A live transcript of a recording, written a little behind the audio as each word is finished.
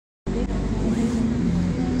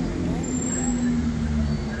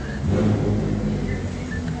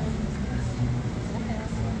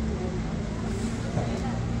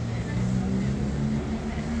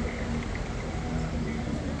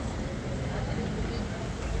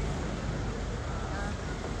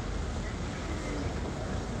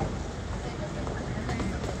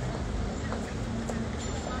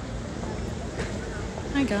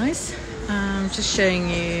guys, I'm just showing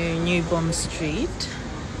you New Bond Street,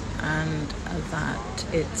 and that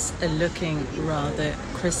it's looking rather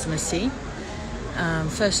Christmassy.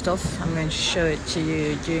 First off, I'm going to show it to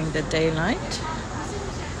you during the daylight,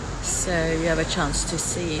 so you have a chance to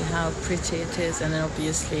see how pretty it is, and then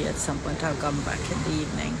obviously at some point I'll come back in the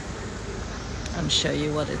evening and show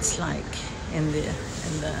you what it's like in the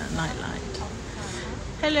nightlight.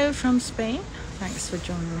 Hello from Spain, thanks for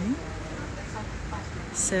joining me.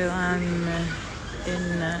 So I'm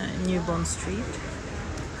in New Bond Street.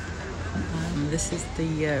 This is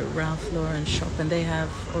the Ralph Lauren shop, and they have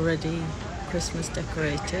already Christmas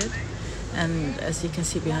decorated. And as you can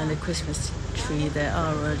see behind the Christmas tree, there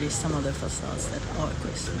are already some of the facades that are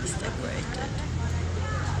Christmas decorated.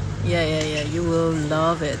 Yeah, you will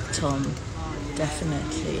love it, Tom.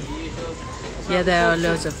 Definitely. Yeah, there are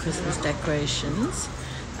loads of Christmas decorations.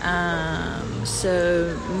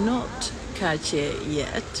 So not Cartier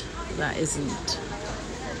yet, that isn't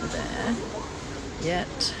there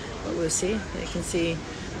yet, but we'll see. You can see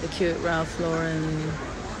the cute Ralph Lauren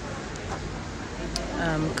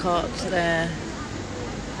cart there,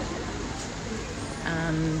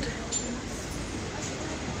 and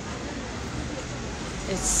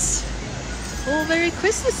it's all very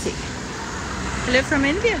Christmassy. Hello from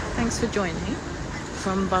India, thanks for joining.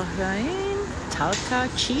 From Bahrain, Talca,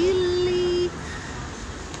 Chile.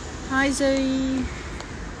 Hi Zoe.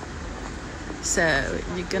 So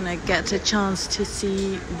you're gonna get a chance to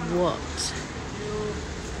see what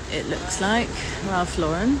it looks like. Ralph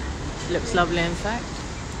Lauren. It looks lovely, in fact.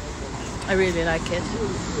 I really like it.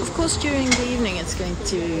 Of course, during the evening it's going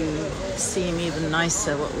to seem even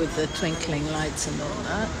nicer, what with the twinkling lights and all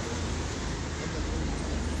that.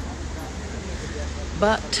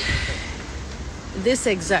 But this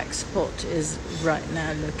exact spot is right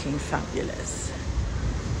now looking fabulous.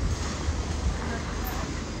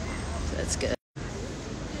 Let's go.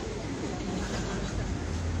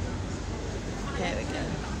 Here we go.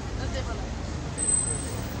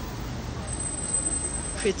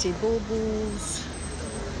 Pretty baubles.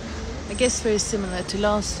 I guess very similar to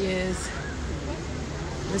last year's.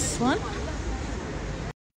 This one.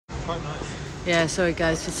 Quite nice. Yeah, sorry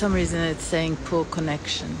guys, for some reason it's saying poor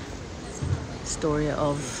connection. Story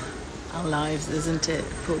of our lives, isn't it?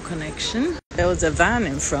 Poor connection. There was a van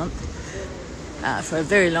in front. For a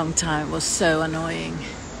very long time. It was so annoying.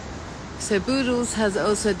 So Boodles has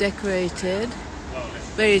also decorated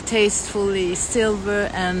very tastefully silver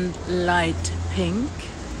and light pink.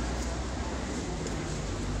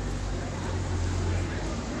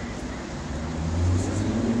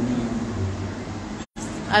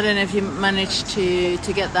 I don't know if you managed to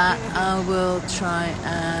get that. I will try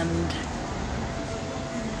and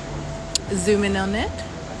zoom in on it.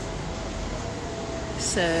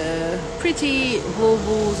 So pretty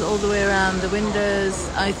baubles all the way around the windows.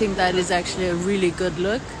 I think that is actually a really good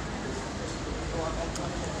look.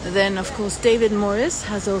 Then of course David Morris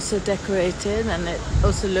has also decorated, and it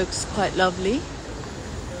also looks quite lovely.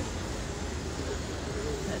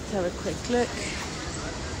 Let's have a quick look.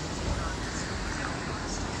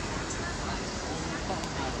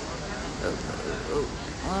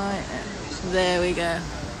 Right, there we go.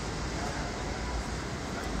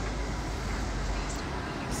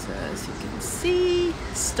 So as you can see,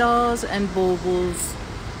 stars and baubles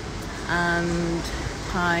and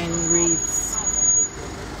pine wreaths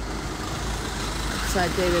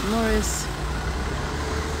outside David Morris.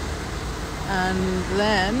 And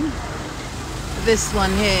then this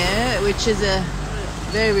one here, which is a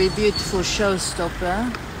very beautiful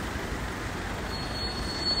showstopper.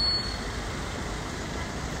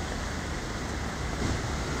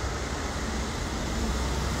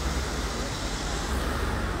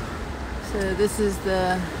 So this is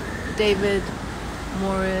the David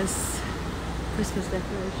Morris Christmas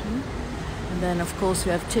decoration. And then of course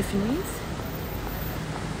we have Tiffany's.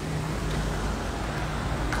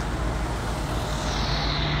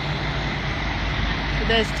 So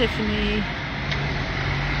there's Tiffany.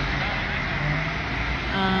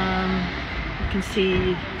 You can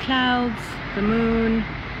see clouds, the moon.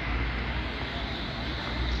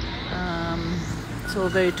 It's all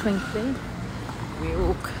very twinkly. We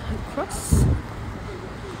walk across,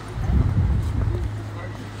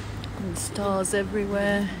 and stars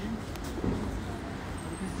everywhere.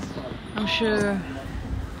 I'm sure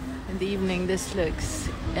in the evening this looks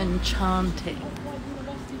enchanting.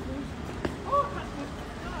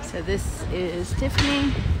 So this is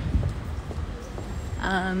Tiffany,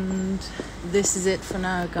 and this is it for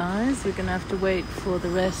now, guys. We're gonna have to wait for the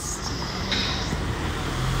rest.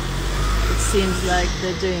 It seems like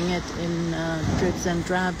they're doing it in drips and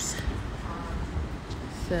drabs.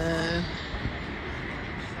 So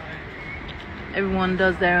everyone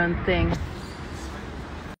does their own thing.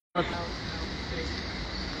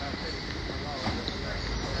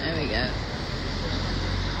 There we go.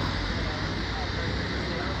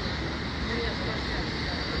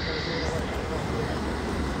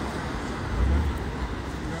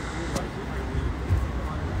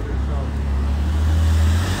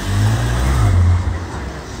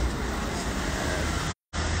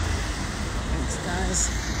 Thanks,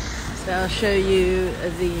 guys. So I'll show you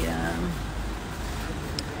the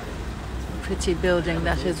pretty building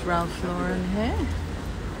that is Ralph Lauren here.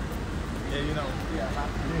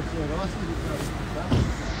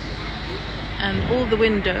 And all the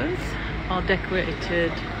windows are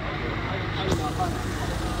decorated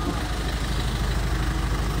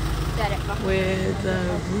with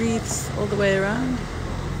wreaths all the way around.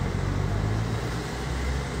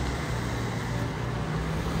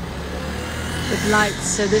 With lights,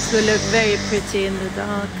 so this will look very pretty in the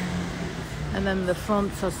dark. And then the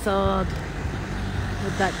front facade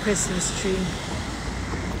with that Christmas tree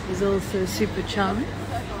is also super charming.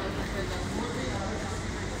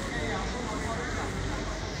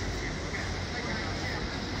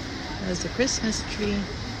 There's the Christmas tree.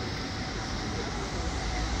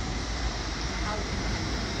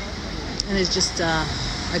 And it's just a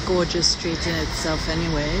gorgeous street in itself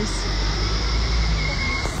anyways.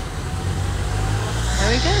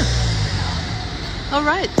 There we go. All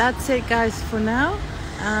right, that's it guys for now.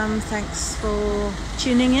 Thanks for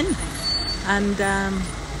tuning in, and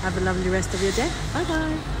have a lovely rest of your day. Bye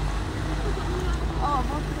bye.